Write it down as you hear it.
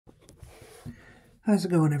How's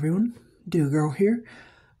it going, everyone? Do Girl here.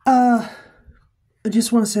 Uh, I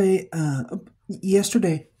just want to say,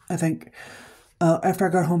 yesterday, I think, after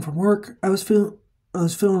I got home from work, I was feeling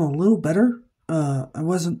a little better. I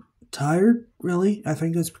wasn't tired, really. I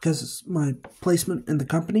think it's because it's my placement in the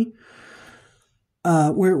company.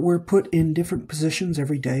 We're put in different positions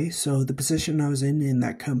every day. So the position I was in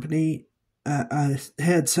that company, I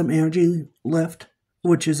had some energy left,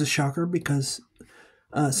 which is a shocker because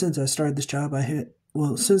since I started this job,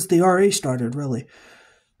 since the RA started, really,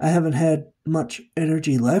 I haven't had much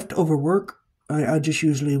energy left over work. I just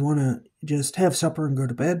usually want to just have supper and go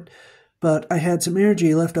to bed, but I had some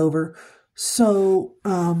energy left over. So,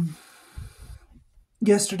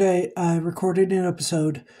 yesterday I recorded an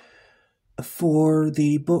episode for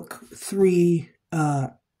the book 3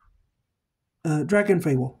 Dragon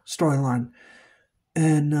Fable storyline.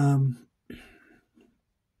 And,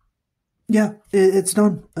 yeah, it's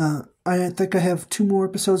done. I think I have 2 more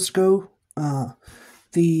episodes to go.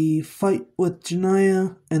 The fight with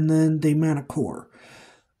Janaya, and then the Manticore.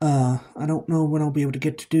 I don't know when I'll be able to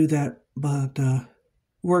get to do that, but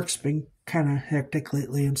work's been kind of hectic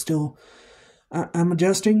lately. I'm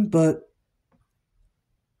adjusting, but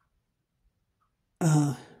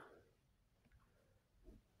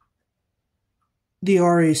the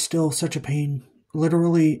RA is still such a pain,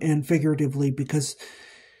 literally and figuratively, because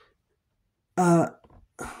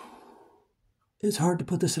it's hard to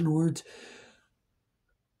put this into words.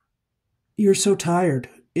 You're so tired.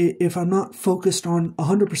 If I'm not focused on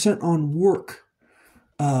 100% on work,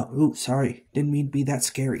 sorry, didn't mean to be that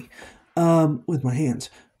scary, with my hands.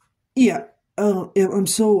 Yeah, if I'm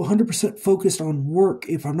so 100% focused on work,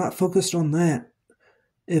 if I'm not focused on that,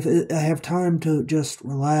 I have time to just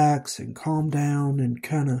relax and calm down and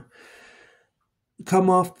kind of come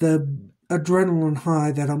off the adrenaline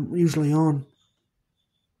high that I'm usually on,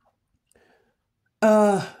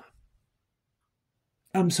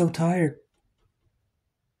 I'm so tired.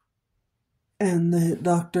 And the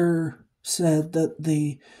doctor said that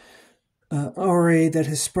the RA that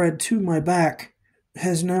has spread to my back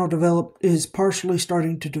is partially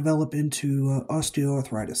starting to develop into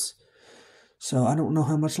osteoarthritis. So I don't know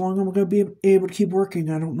how much longer I'm going to be able to keep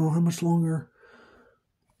working. I don't know how much longer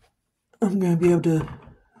I'm going to be able to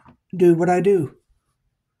do what I do.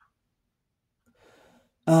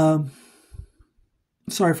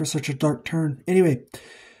 Sorry for such a dark turn. Anyway,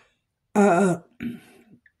 I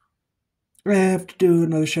have to do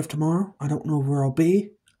another shift tomorrow. I don't know where I'll be.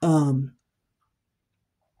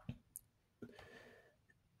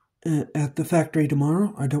 At the factory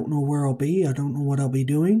tomorrow. I don't know where I'll be. I don't know what I'll be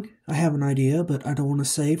doing. I have an idea, but I don't want to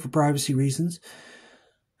say for privacy reasons.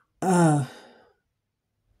 I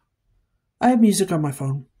have music on my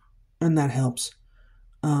phone, and that helps.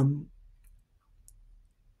 I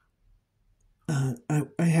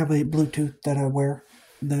have a Bluetooth that I wear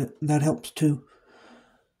that helps too.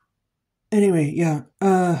 Anyway, yeah,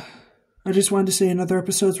 I just wanted to say another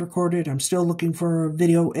episode's recorded. I'm still looking for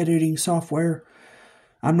video editing software.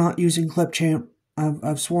 I'm not using Clipchamp.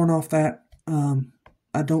 I've sworn off that.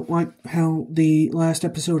 I don't like how the last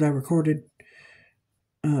episode I recorded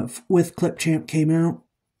with Clipchamp came out.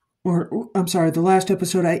 I'm sorry, the last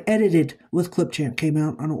episode I edited with Clipchamp came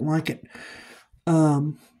out. I don't like it.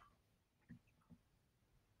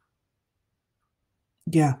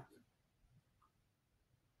 Yeah.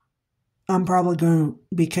 I'm probably going to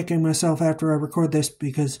be kicking myself after I record this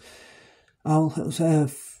because I'll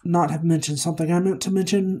not have mentioned something I meant to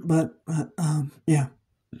mention, but yeah.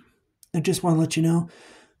 I just want to let you know.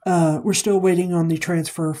 We're still waiting on the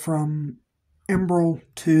transfer from Emerald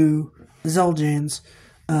to Zeljans.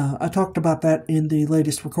 I talked about that in the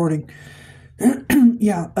latest recording.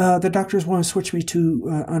 Yeah, the doctors want to switch me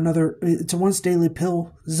to it's a once daily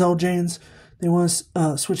pill, Zeljans. They want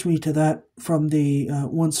to switch me to that from the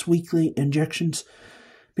once weekly injections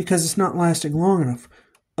because it's not lasting long enough.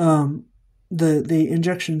 The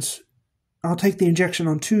injections, I'll take the injection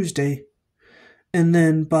on Tuesday, and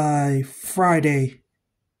then by Friday,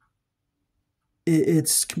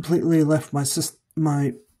 it's completely left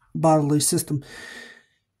my bodily system.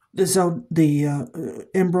 The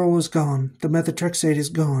Enbrel is gone. The methotrexate is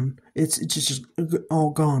gone. It's just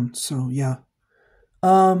all gone. So yeah.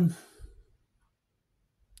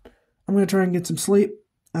 I'm going to try and get some sleep.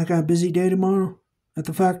 I got a busy day tomorrow at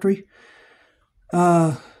the factory.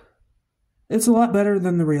 It's a lot better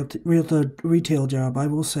than the retail job. I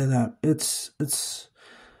will say that.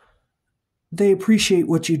 They appreciate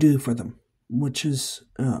what you do for them, which is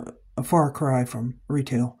a far cry from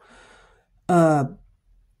retail. And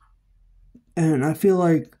I feel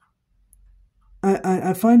like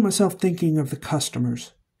I find myself thinking of the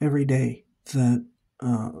customers every day that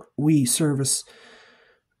we service.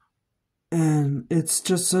 And it's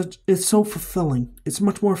so fulfilling. It's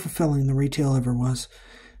much more fulfilling than retail ever was.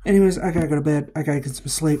 Anyways, I gotta go to bed. I gotta get some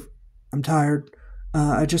sleep. I'm tired.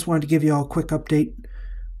 I just wanted to give you all a quick update.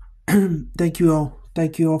 Thank you all.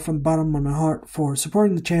 Thank you all from the bottom of my heart for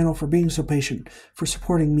supporting the channel, for being so patient, for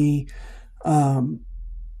supporting me.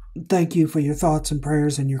 Thank you for your thoughts and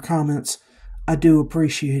prayers and your comments. I do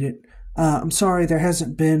appreciate it. I'm sorry there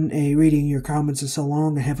hasn't been a reading your comments in so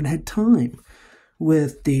long. I haven't had time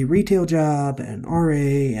with the retail job and RA,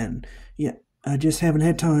 and yeah, I just haven't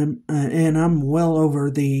had time. And I'm well over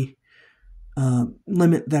the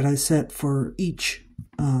limit that I set for each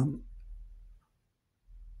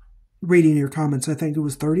reading your comments. I think it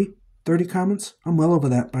was 30 comments. I'm well over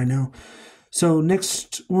that by now. So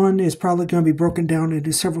next one is probably going to be broken down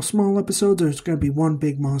into several small episodes. There's going to be one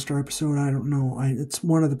big monster episode. I don't know. It's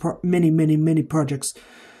one of the many projects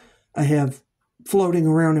I have floating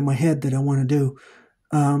around in my head that I want to do.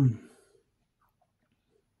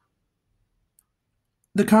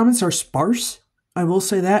 The comments are sparse, I will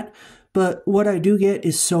say that, but what I do get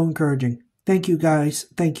is so encouraging. Thank you, guys.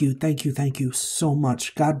 Thank you so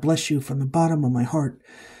much. God bless you from the bottom of my heart.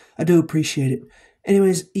 I do appreciate it.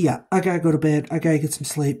 Anyways, yeah, I gotta go to bed. I gotta get some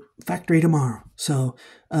sleep. Factory tomorrow. So,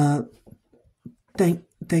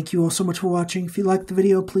 thank you all so much for watching. If you liked the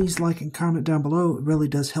video, please like and comment down below. It really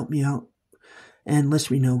does help me out and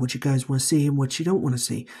lets me know what you guys want to see and what you don't want to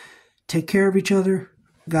see. Take care of each other.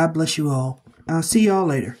 God bless you all. I'll see y'all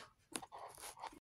later.